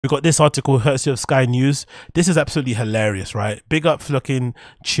We got this article, courtesy of Sky News. This is absolutely hilarious, right? Big up fucking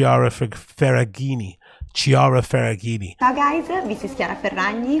Chiara Ferragni. Chiara Ferragni. Ciao guys, this is Chiara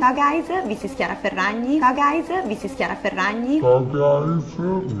Ferragni. Ciao guys, this is Chiara Ferragni. Ciao guys, this is Chiara Ferragni. Ciao guys,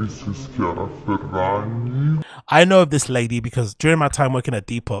 this is Chiara Ferragni. I know of this lady because during my time working at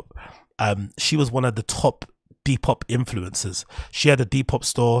Depop, she was one of the top Depop influencers. She had a Depop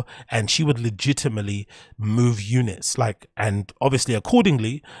store and she would legitimately move units, like, and obviously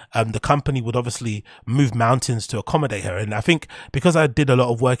accordingly the company would obviously move mountains to accommodate her. And I think because I did a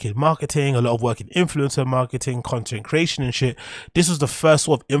lot of work in marketing, a lot of work in influencer marketing, content creation and shit, this was the first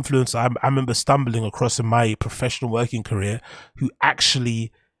sort of influencer I remember stumbling across in my professional working career who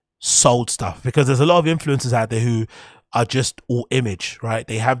actually sold stuff. Because there's a lot of influencers out there who are just all image, right?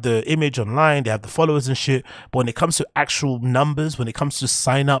 They have the image online, they have the followers and shit, but when it comes to actual numbers, when it comes to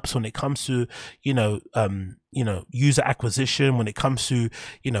sign-ups, when it comes to user acquisition, when it comes to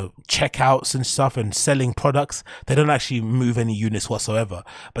checkouts and stuff and selling products, they don't actually move any units whatsoever.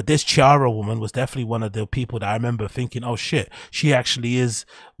 But this Chiara woman was definitely one of the people that I remember thinking, oh shit, she actually is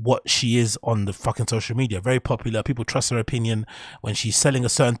what she is on the fucking social media. Very popular, people trust her opinion. When she's selling a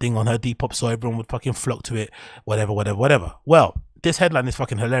certain thing on her Depop, so everyone would fucking flock to it, whatever. Well, this headline is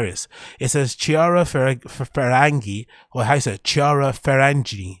fucking hilarious. It says Chiara Ferragni, or how you say it? Chiara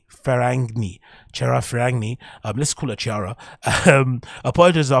Ferragni. Chiara Ferragni, let's call her Chiara,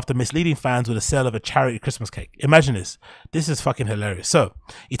 apologizes after misleading fans with the sale of a charity Christmas cake. Imagine this. This is fucking hilarious. So,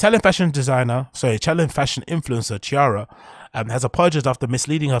 Italian fashion influencer Chiara has apologized after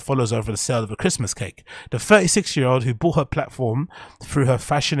misleading her followers over the sale of a Christmas cake. The 36-year-old who bought her platform through her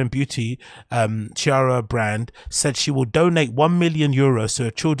fashion and beauty Chiara brand said she will donate €1 million to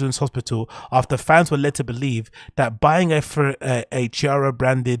a children's hospital after fans were led to believe that buying a Chiara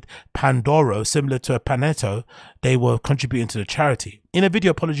branded Pandoro similar to a Panetto, they were contributing to the charity. In a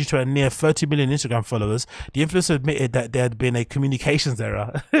video apology to her near 30 million Instagram followers, the influencer admitted that there had been a communications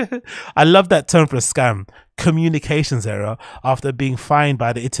error. I love that term for a scam. Communications error after being fined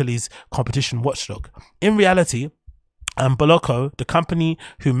by the Italy's competition watchdog. In reality, Bolocco, the company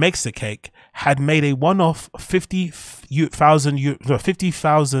who makes the cake, had made a one-off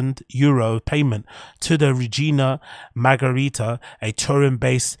 €50,000 payment to the Regina Margherita, a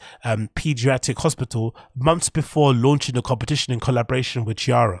Turin-based pediatric hospital, months before launching the competition in collaboration with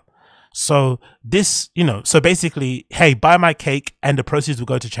Chiara. So this, so basically, hey, buy my cake and the proceeds will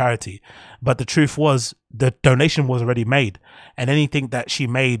go to charity. But the truth was the donation was already made, and anything that she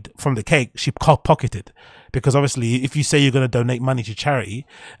made from the cake, she pocketed. Because obviously, if you say you're going to donate money to charity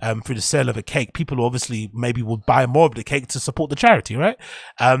through the sale of a cake, people obviously maybe would buy more of the cake to support the charity, right?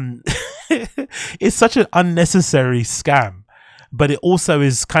 It's such an unnecessary scam, but it also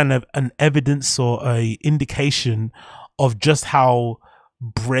is kind of an evidence or a indication of just how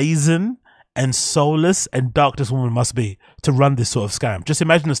brazen and soulless and dark this woman must be to run this sort of scam. Just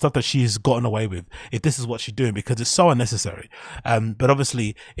imagine the stuff that she's gotten away with if this is what she's doing, because it's so unnecessary. But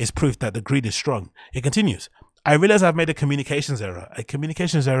obviously it's proof that the greed is strong. It continues. I realize I've made a communications error.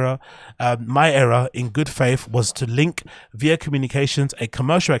 My error in good faith was to link via communications a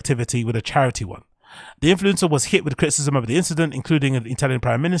commercial activity with a charity one. The influencer was hit with criticism of the incident, including an Italian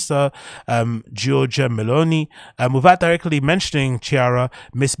Prime Minister, Giorgia Meloni. Without directly mentioning Chiara,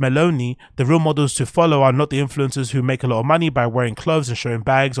 Miss Meloni, the real models to follow are not the influencers who make a lot of money by wearing clothes and showing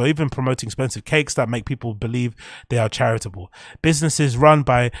bags, or even promoting expensive cakes that make people believe they are charitable. Businesses run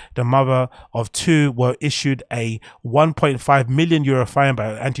by the mother of two were issued a €1.5 million fine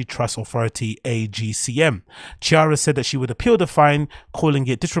by antitrust authority AGCM. Chiara said that she would appeal the fine, calling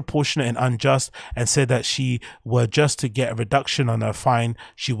it disproportionate and unjust, and said that she were just to get a reduction on her fine,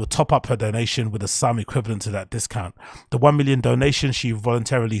 she would top up her donation with a sum equivalent to that discount. The 1 million donation she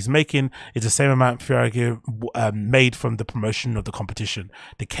voluntarily is making is the same amount Ferragni made from the promotion of the competition.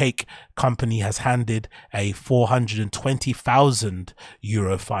 The cake company has handed a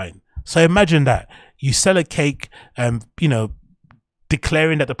 €420,000 fine. So imagine that you sell a cake,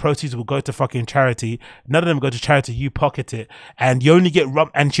 declaring that the proceeds will go to fucking charity. None of them go to charity. You pocket it, and you only get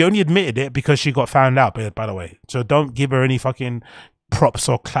and she only admitted it because she got found out, by the way. So don't give her any fucking props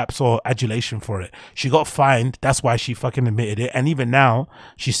or claps or adulation for it. She got fined. That's why she fucking admitted it. And even now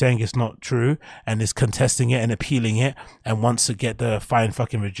she's saying it's not true and is contesting it and appealing it and wants to get the fine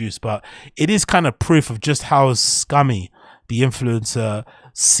fucking reduced. But it is kind of proof of just how scummy the influencer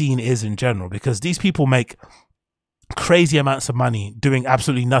scene is in general, because these people make crazy amounts of money doing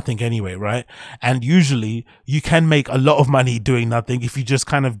absolutely nothing anyway, right? And usually you can make a lot of money doing nothing if you just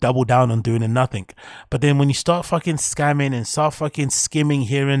kind of double down on doing nothing. But then when you start fucking scamming and start fucking skimming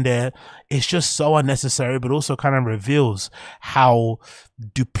here and there, it's just so unnecessary, but also kind of reveals how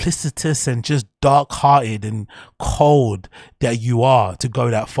duplicitous and just dark-hearted and cold that you are to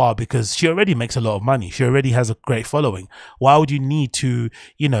go that far, because she already makes a lot of money. She already has a great following. Why would you need to,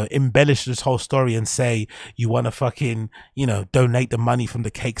 you know, embellish this whole story and say you want to fucking, you know, donate the money from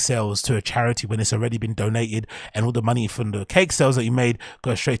the cake sales to a charity when it's already been donated, and all the money from the cake sales that you made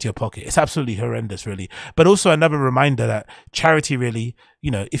goes straight to your pocket? It's absolutely horrendous, really. But also another reminder that charity, really,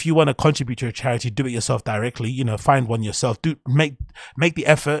 you know, if you want to contribute to a charity, do it yourself directly. You know, find one yourself. Make the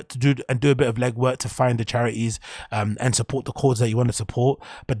effort to do a bit of legwork to find the charities and support the cause that you want to support.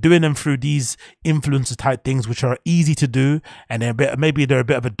 But doing them through these influencer type things, which are easy to do, and maybe they're a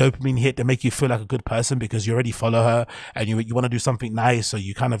bit of a dopamine hit that make you feel like a good person because you already follow her and you want to do something nice, or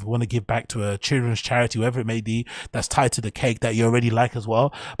you kind of want to give back to a children's charity, whoever it may be, that's tied to the cake that you already like as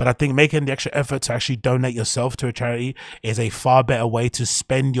well. But I think making the extra effort to actually donate yourself to a charity is a far better way to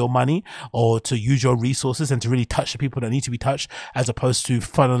spend your money, or to use your resources and to really touch the people that need to be touched, as opposed to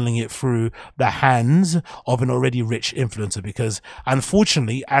funneling it through the hands of an already rich influencer. Because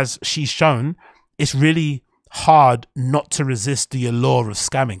unfortunately, as she's shown, it's really hard not to resist the allure of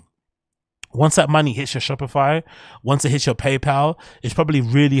scamming. Once that money hits your Shopify, once it hits your PayPal, it's probably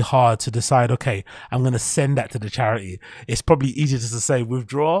really hard to decide, okay, I'm going to send that to the charity. It's probably easier just to say,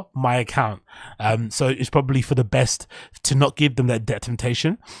 withdraw my account. So it's probably for the best to not give them that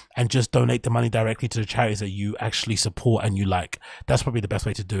temptation and just donate the money directly to the charities that you actually support and you like. That's probably the best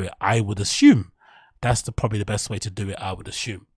way to do it, I would assume. That's probably the best way to do it, I would assume.